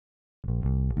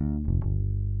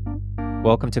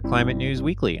Welcome to Climate News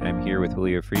Weekly. I'm here with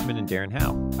Julio Friedmann and Darren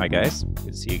Hau. Hi, guys.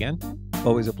 Good to see you again.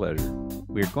 Always a pleasure.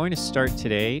 We're going to start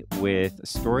today with a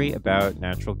story about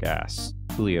natural gas.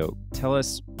 Julio, tell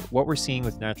us what we're seeing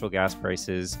with natural gas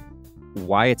prices,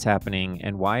 why it's happening,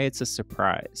 and why it's a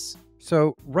surprise.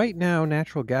 So right now,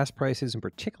 natural gas prices, in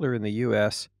particular in the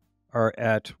U.S., are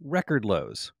at record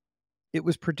lows. It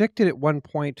was predicted at one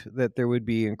point that there would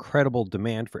be incredible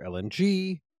demand for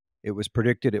LNG. It was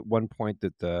predicted at one point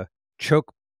that the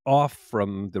choke off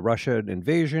from the Russian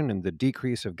invasion and the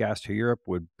decrease of gas to Europe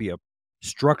would be a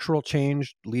structural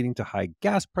change leading to high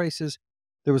gas prices.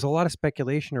 There was a lot of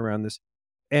speculation around this.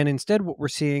 And instead, what we're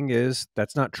seeing is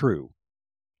that's not true.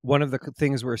 One of the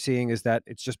things we're seeing is that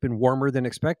it's just been warmer than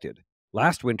expected.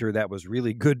 Last winter, that was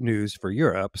really good news for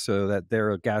Europe, so that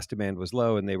their gas demand was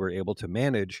low and they were able to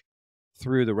manage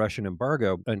through the Russian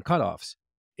embargo and cutoffs.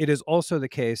 It is also the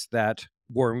case that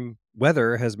warm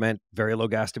weather has meant very low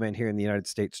gas demand here in the United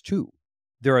States, too.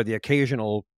 There are the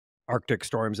occasional Arctic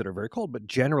storms that are very cold, but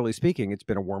generally speaking, it's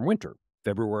been a warm winter.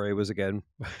 February was, again,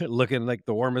 looking like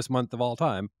the warmest month of all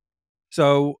time.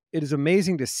 So it is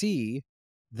amazing to see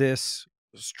this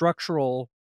structural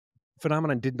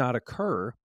phenomenon did not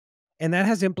occur, and that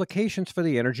has implications for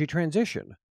the energy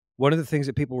transition. One of the things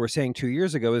that people were saying 2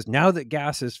 years ago is now that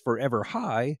gas is forever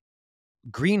high,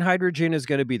 green hydrogen is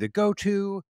going to be the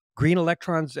go-to. Green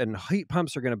electrons and heat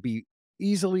pumps are going to be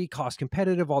easily cost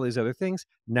competitive, all these other things.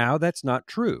 Now that's not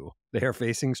true. They are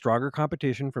facing stronger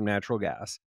competition from natural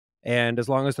gas. And as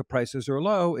long as the prices are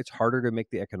low, it's harder to make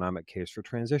the economic case for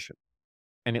transition.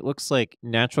 And it looks like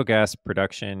natural gas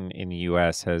production in the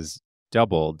U.S. has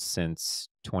doubled since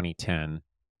 2010,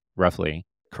 roughly.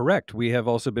 Correct. We have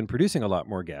also been producing a lot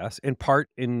more gas, in part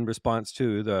in response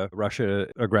to the Russia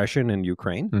aggression in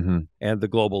Ukraine and the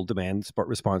global demand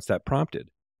response that prompted.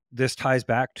 This ties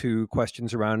back to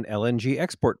questions around LNG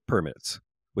export permits,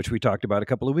 which we talked about a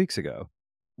couple of weeks ago.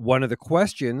 One of the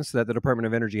questions that the Department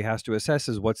of Energy has to assess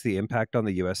is what's the impact on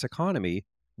the U.S. economy?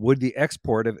 Would the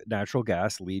export of natural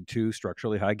gas lead to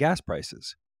structurally high gas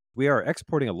prices? We are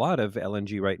exporting a lot of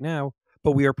LNG right now,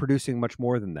 but we are producing much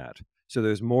more than that. So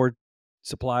there's more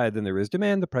supply than there is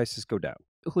demand, the prices go down.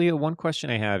 Julio, one question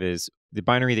I have is the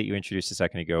binary that you introduced a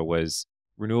second ago was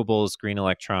renewables, green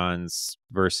electrons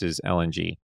versus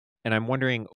LNG. And I'm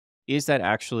wondering, is that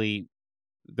actually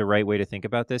the right way to think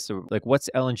about this? So, like, what's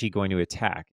LNG going to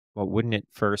attack? Well, wouldn't it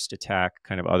first attack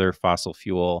kind of other fossil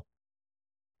fuel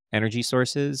energy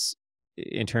sources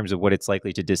in terms of what it's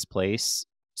likely to displace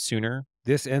sooner?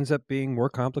 This ends up being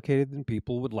more complicated than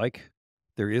people would like.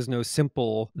 There is no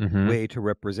simple way to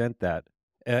represent that.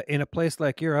 In a place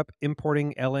like Europe,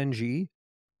 importing LNG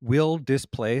will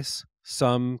displace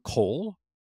some coal,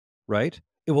 right?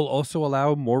 It will also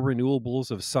allow more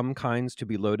renewables of some kinds to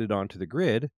be loaded onto the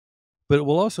grid, but it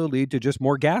will also lead to just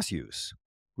more gas use.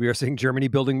 We are seeing Germany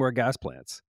building more gas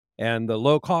plants, and the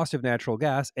low cost of natural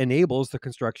gas enables the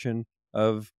construction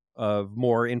of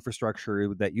more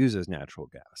infrastructure that uses natural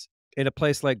gas. In a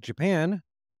place like Japan,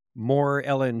 more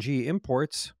LNG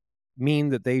imports mean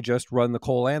that they just run the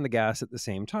coal and the gas at the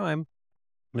same time,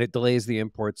 and it delays the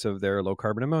imports of their low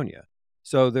carbon ammonia.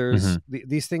 So there's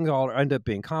these things all end up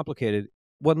being complicated.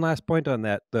 One last point on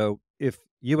that, though, if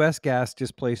U.S. gas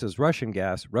displaces Russian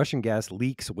gas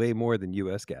leaks way more than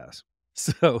U.S. gas.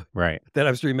 So that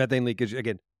upstream methane leakage,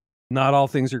 again, not all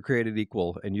things are created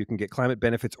equal, and you can get climate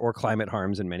benefits or climate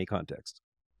harms in many contexts.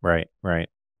 Right.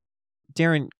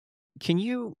 Darren, can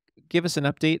you give us an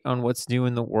update on what's new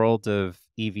in the world of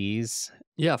EVs?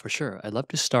 Yeah, for sure. I'd love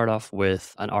to start off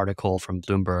with an article from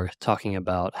Bloomberg talking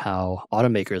about how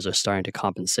automakers are starting to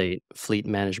compensate fleet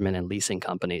management and leasing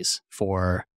companies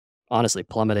for honestly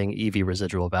plummeting EV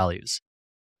residual values.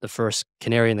 The first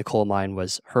canary in the coal mine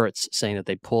was Hertz saying that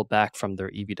they pulled back from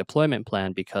their EV deployment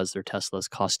plan because their Teslas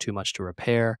cost too much to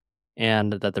repair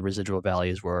and that the residual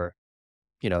values were,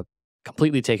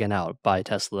 completely taken out by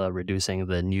Tesla reducing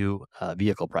the new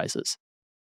vehicle prices.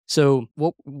 So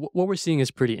what we're seeing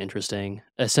is pretty interesting.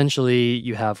 Essentially,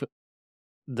 you have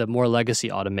the more legacy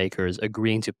automakers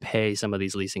agreeing to pay some of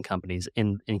these leasing companies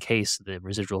in case the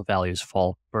residual values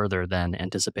fall further than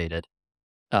anticipated.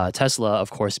 Tesla,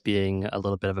 of course, being a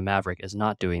little bit of a maverick, is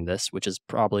not doing this, which is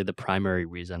probably the primary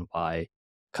reason why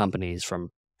companies from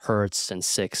Hertz and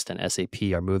Sixt and SAP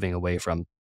are moving away from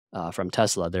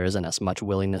Tesla. There isn't as much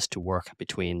willingness to work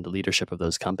between the leadership of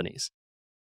those companies.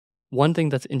 One thing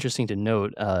that's interesting to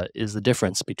note is the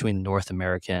difference between North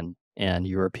American and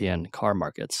European car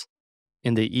markets.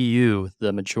 In the EU,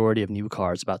 the majority of new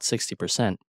cars, about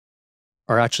 60%,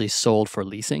 are actually sold for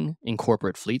leasing in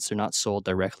corporate fleets. They're not sold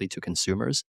directly to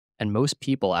consumers. And most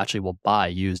people actually will buy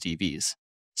used EVs.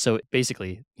 So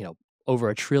basically,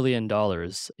 over $1 trillion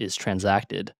is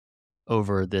transacted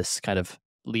over this kind of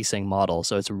leasing model.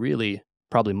 So it's really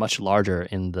probably much larger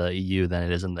in the EU than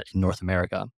it is in North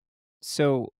America.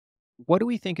 So, what do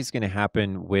we think is going to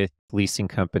happen with leasing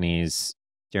companies?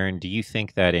 Darren, do you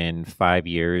think that in 5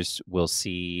 years we'll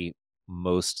see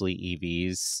mostly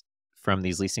EVs from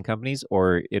these leasing companies,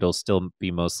 or it'll still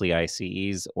be mostly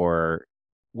ICEs? Or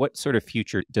what sort of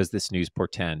future does this news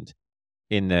portend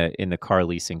in the car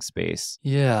leasing space?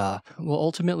 Yeah. Well,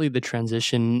 ultimately, the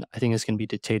transition, I think, is going to be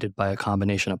dictated by a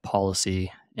combination of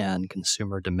policy and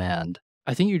consumer demand.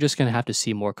 I think you're just going to have to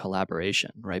see more collaboration,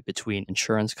 right, between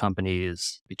insurance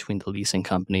companies, between the leasing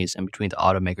companies, and between the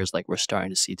automakers, like we're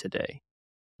starting to see today.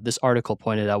 This article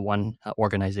pointed out one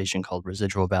organization called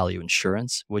Residual Value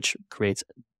Insurance, which creates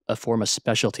a form of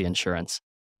specialty insurance.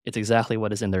 It's exactly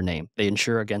what is in their name. They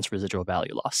insure against residual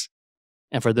value loss.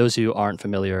 And for those who aren't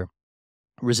familiar,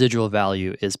 residual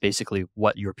value is basically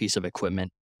what your piece of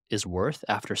equipment is worth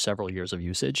after several years of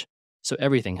usage. So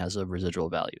everything has a residual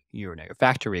value. Your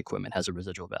factory equipment has a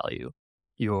residual value.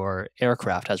 Your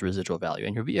aircraft has residual value,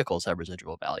 and your vehicles have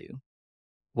residual value.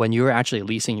 When you're actually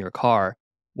leasing your car,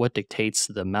 what dictates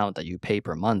the amount that you pay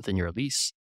per month in your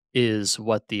lease is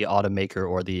what the automaker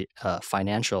or the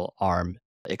financial arm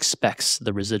expects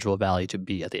the residual value to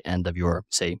be at the end of your,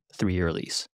 say, 3-year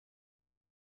lease.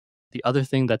 The other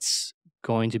thing that's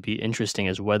going to be interesting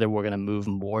is whether we're going to move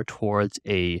more towards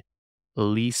a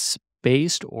lease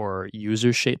based or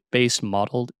user based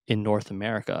model in North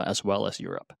America as well as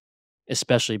Europe,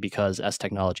 especially because as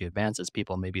technology advances,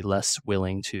 people may be less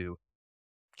willing to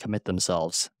commit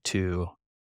themselves to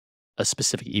a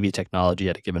specific EV technology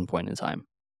at a given point in time.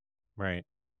 Right.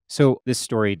 So, this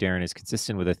story, Darren, is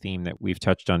consistent with a theme that we've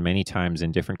touched on many times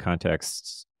in different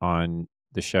contexts on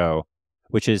the show,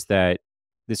 which is that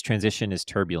this transition is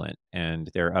turbulent and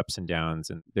there are ups and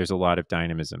downs, and there's a lot of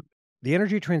dynamism. The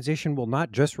energy transition will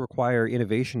not just require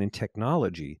innovation in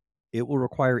technology, it will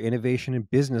require innovation in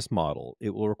business model.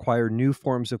 It will require new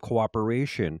forms of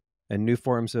cooperation and new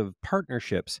forms of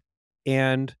partnerships.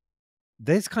 And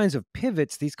these kinds of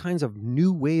pivots, these kinds of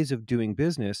new ways of doing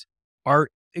business are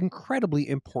incredibly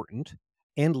important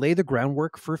and lay the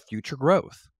groundwork for future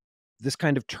growth. This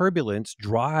kind of turbulence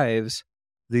drives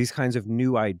these kinds of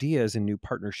new ideas and new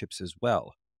partnerships as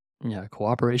well. Yeah,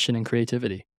 cooperation and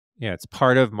creativity. Yeah, it's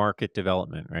part of market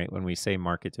development, right? When we say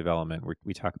market development,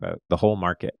 we talk about the whole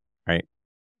market, right?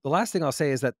 The last thing I'll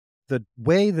say is that the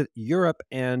way that Europe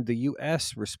and the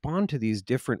US respond to these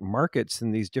different markets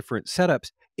and these different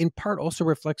setups, in part also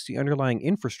reflects the underlying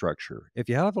infrastructure. If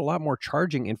you have a lot more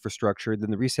charging infrastructure,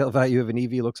 then the resale value of an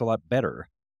EV looks a lot better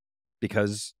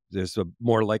because there's a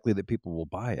more likely that people will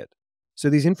buy it. So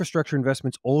these infrastructure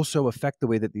investments also affect the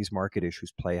way that these market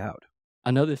issues play out.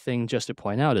 Another thing just to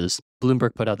point out is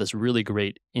Bloomberg put out this really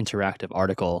great interactive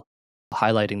article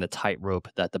highlighting the tightrope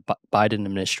that the Biden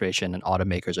administration and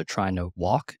automakers are trying to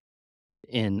walk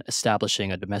in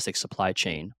establishing a domestic supply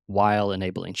chain while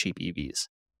enabling cheap EVs.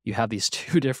 You have these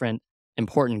two different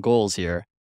important goals here,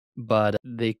 but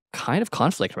they kind of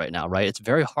conflict right now, right? It's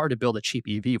very hard to build a cheap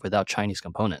EV without Chinese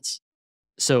components.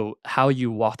 So how you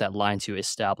walk that line to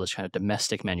establish kind of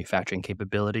domestic manufacturing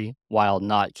capability while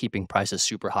not keeping prices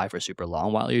super high for super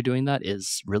long while you're doing that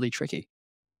is really tricky.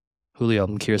 Julio,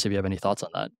 I'm curious if you have any thoughts on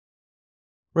that.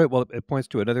 Right. Well, it points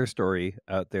to another story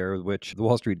out there, which the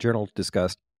Wall Street Journal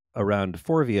discussed around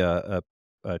Forvia,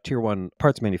 a tier one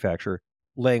parts manufacturer,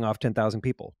 laying off 10,000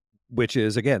 people, which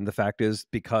is, again, the fact is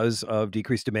because of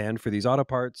decreased demand for these auto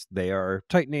parts, they are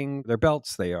tightening their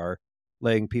belts, they are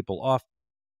laying people off.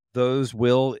 Those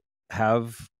will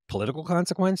have political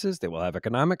consequences, they will have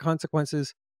economic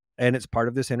consequences, and it's part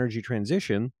of this energy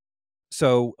transition.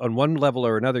 So on one level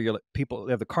or another, you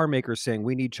have the car makers saying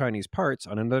we need Chinese parts.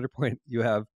 On another point, you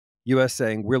have US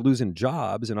saying we're losing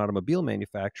jobs in automobile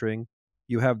manufacturing.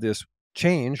 You have this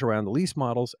change around the lease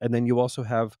models, and then you also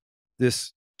have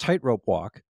this tightrope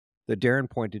walk that Darren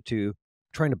pointed to,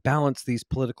 trying to balance these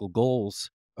political goals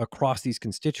across these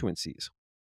constituencies.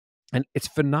 And it's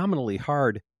phenomenally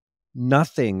hard.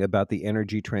 Nothing about the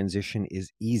energy transition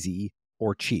is easy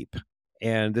or cheap.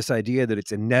 And this idea that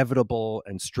it's inevitable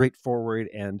and straightforward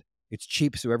and it's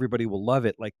cheap so everybody will love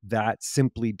it, like that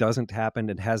simply doesn't happen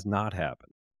and has not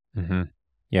happened. Mm-hmm.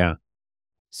 Yeah.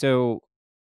 So,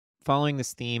 following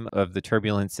this theme of the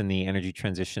turbulence in the energy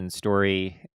transition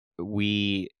story,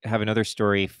 we have another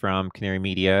story from Canary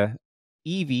Media.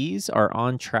 EVs are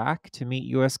on track to meet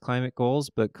US climate goals,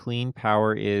 but clean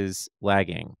power is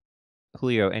lagging.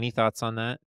 Julio, any thoughts on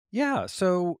that? Yeah,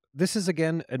 so this is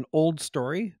again an old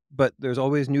story, but there's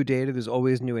always new data, there's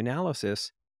always new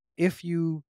analysis. If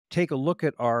you take a look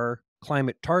at our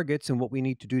climate targets and what we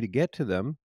need to do to get to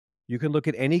them, you can look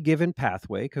at any given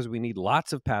pathway because we need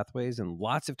lots of pathways and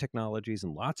lots of technologies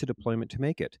and lots of deployment to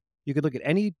make it. You could look at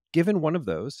any given one of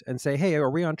those and say, hey, are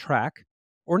we on track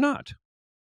or not?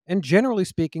 And generally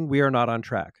speaking, we are not on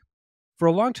track. For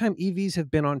a long time, EVs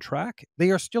have been on track.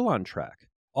 They are still on track.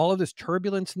 All of this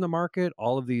turbulence in the market,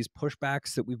 all of these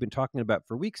pushbacks that we've been talking about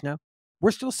for weeks now,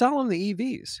 we're still selling the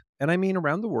EVs. And I mean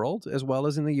around the world, as well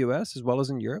as in the US, as well as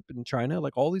in Europe and China,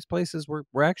 like all these places,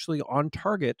 we're actually on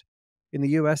target in the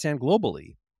US and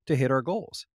globally to hit our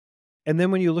goals. And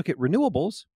then when you look at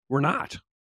renewables, we're not.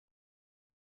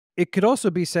 It could also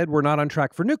be said we're not on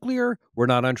track for nuclear, we're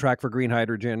not on track for green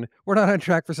hydrogen, we're not on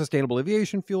track for sustainable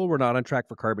aviation fuel, we're not on track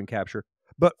for carbon capture.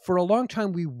 But for a long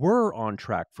time, we were on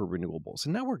track for renewables,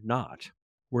 and now we're not.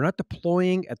 We're not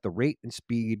deploying at the rate and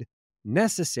speed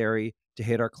necessary to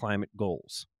hit our climate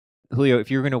goals. Julio,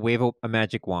 if you're going to wave a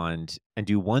magic wand and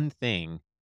do one thing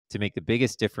to make the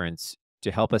biggest difference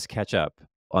to help us catch up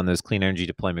on those clean energy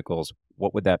deployment goals,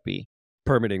 what would that be?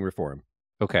 Permitting reform.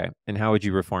 Okay. And how would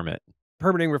you reform it?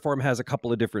 Permitting reform has a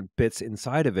couple of different bits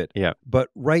inside of it. Yeah. But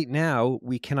right now,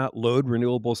 we cannot load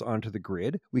renewables onto the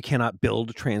grid. We cannot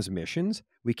build transmissions.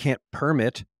 We can't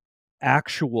permit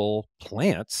actual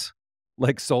plants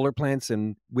like solar plants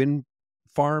and wind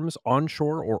farms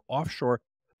onshore or offshore.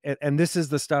 And this is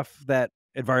the stuff that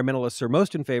environmentalists are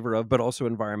most in favor of, but also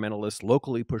environmentalists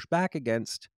locally push back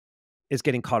against, is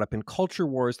getting caught up in culture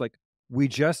wars. Like, we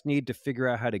just need to figure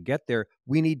out how to get there.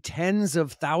 We need tens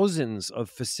of thousands of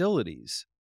facilities.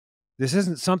 This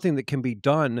isn't something that can be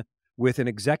done with an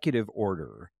executive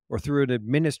order or through an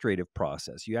administrative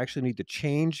process. You actually need to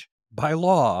change by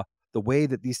law the way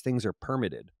that these things are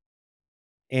permitted.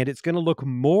 And it's going to look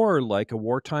more like a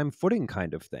wartime footing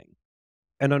kind of thing.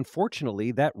 And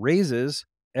unfortunately, that raises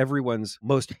everyone's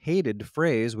most hated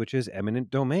phrase, which is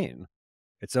eminent domain.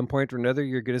 At some point or another,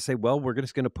 you're going to say, well, we're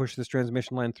just going to push this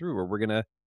transmission line through, or we're going to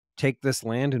take this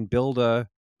land and build a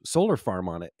solar farm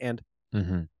on it. And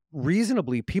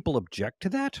reasonably, people object to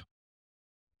that.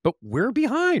 But we're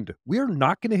behind. We're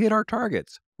not going to hit our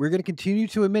targets. We're going to continue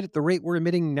to emit at the rate we're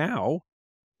emitting now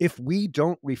if we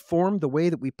don't reform the way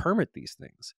that we permit these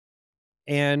things.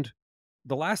 And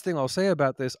the last thing I'll say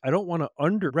about this, I don't want to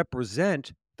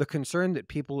underrepresent the concern that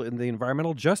people in the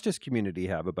environmental justice community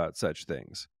have about such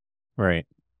things. Right.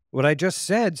 What I just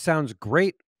said sounds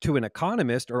great to an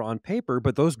economist or on paper,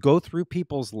 but those go through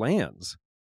people's lands.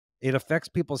 It affects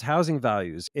people's housing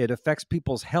values. It affects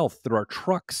people's health. There are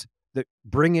trucks that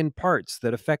bring in parts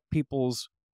that affect people's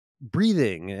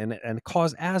breathing and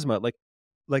cause asthma.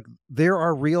 Like there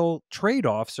are real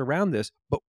trade-offs around this,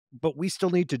 but we still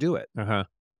need to do it.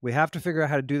 We have to figure out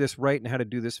how to do this right and how to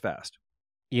do this fast.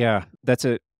 Yeah, that's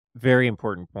a very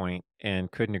important point, and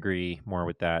couldn't agree more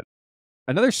with that.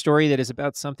 Another story that is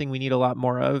about something we need a lot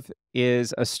more of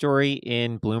is a story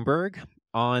in Bloomberg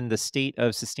on the state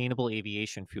of sustainable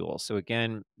aviation fuel. So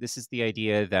again, this is the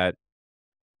idea that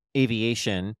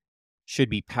aviation should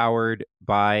be powered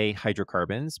by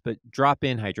hydrocarbons, but drop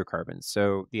in hydrocarbons.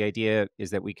 So the idea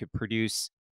is that we could produce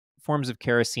forms of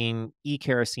kerosene,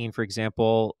 e-kerosene, for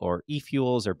example, or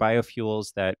e-fuels or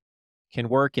biofuels that can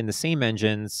work in the same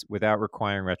engines without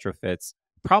requiring retrofits.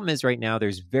 Problem is right now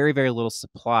there's very, very little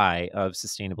supply of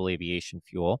sustainable aviation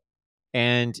fuel,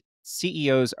 and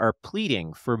CEOs are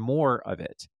pleading for more of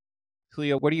it.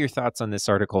 Julio, what are your thoughts on this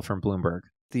article from Bloomberg?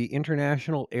 The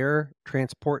International Air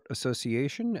Transport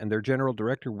Association and their general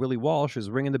director, Willie Walsh,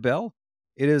 is ringing the bell.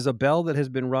 It is a bell that has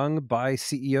been rung by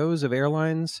CEOs of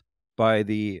airlines, by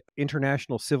the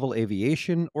International Civil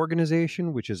Aviation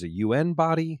Organization, which is a UN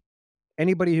body.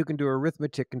 Anybody who can do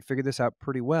arithmetic can figure this out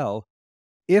pretty well.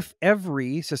 If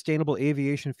every sustainable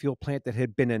aviation fuel plant that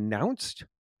had been announced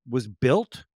was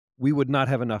built, we would not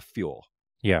have enough fuel.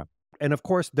 Yeah. And of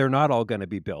course, they're not all going to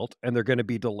be built, and they're going to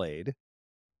be delayed,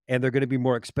 and they're going to be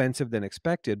more expensive than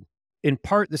expected. In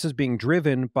part, this is being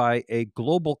driven by a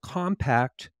global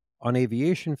compact on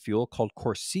aviation fuel called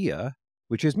CORSIA,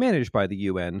 which is managed by the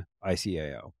UN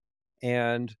ICAO.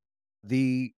 And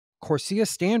the CORSIA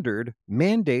standard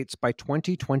mandates by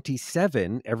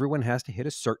 2027, everyone has to hit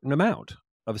a certain amount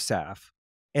of SAF,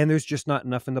 and there's just not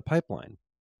enough in the pipeline.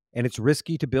 And it's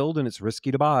risky to build, and it's risky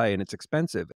to buy, and it's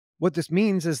expensive. What this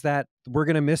means is that we're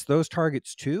going to miss those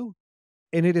targets too,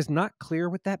 and it is not clear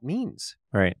what that means.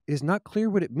 Right. It is not clear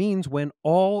what it means when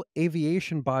all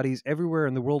aviation bodies everywhere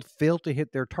in the world fail to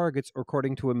hit their targets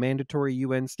according to a mandatory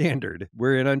UN standard.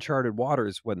 We're in uncharted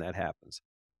waters when that happens.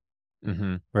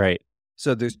 Right.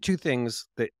 So there's two things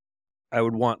that I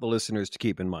would want the listeners to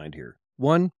keep in mind here.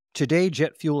 One, today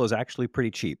jet fuel is actually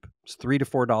pretty cheap. It's $3 to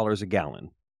 $4 a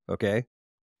gallon. Okay.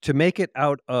 To make it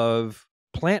out of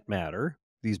plant matter,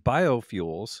 these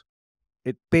biofuels,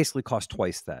 it basically costs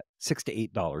twice that, $6 to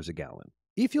 $8 a gallon.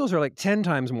 E-fuels are like 10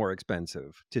 times more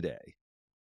expensive today.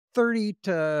 $30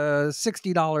 to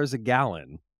 $60 a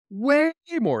gallon, way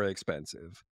more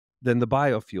expensive than the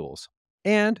biofuels.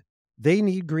 And they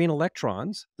need green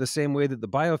electrons the same way that the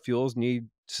biofuels need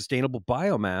sustainable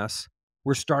biomass.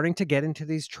 We're starting to get into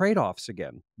these trade-offs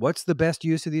again. What's the best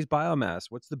use of these biomass?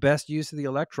 What's the best use of the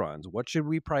electrons? What should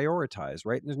we prioritize,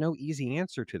 right? And there's no easy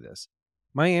answer to this.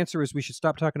 My answer is we should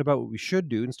stop talking about what we should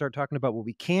do and start talking about what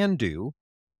we can do.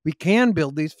 We can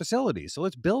build these facilities, so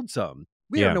let's build some.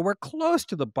 We are nowhere close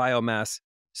to the biomass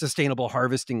sustainable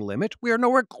harvesting limit. We are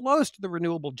nowhere close to the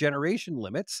renewable generation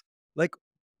limits. Like,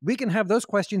 we can have those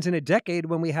questions in a decade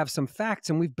when we have some facts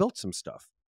and we've built some stuff.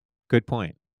 Good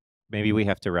point. Maybe we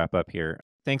have to wrap up here.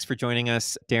 Thanks for joining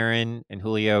us, Darren and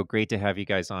Julio. Great to have you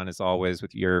guys on, as always,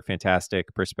 with your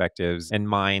fantastic perspectives and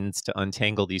minds to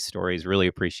untangle these stories. Really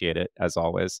appreciate it, as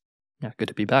always. Yeah, good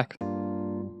to be back.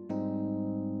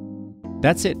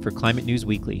 That's it for Climate News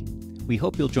Weekly. We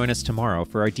hope you'll join us tomorrow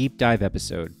for our deep dive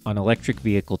episode on electric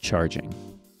vehicle charging.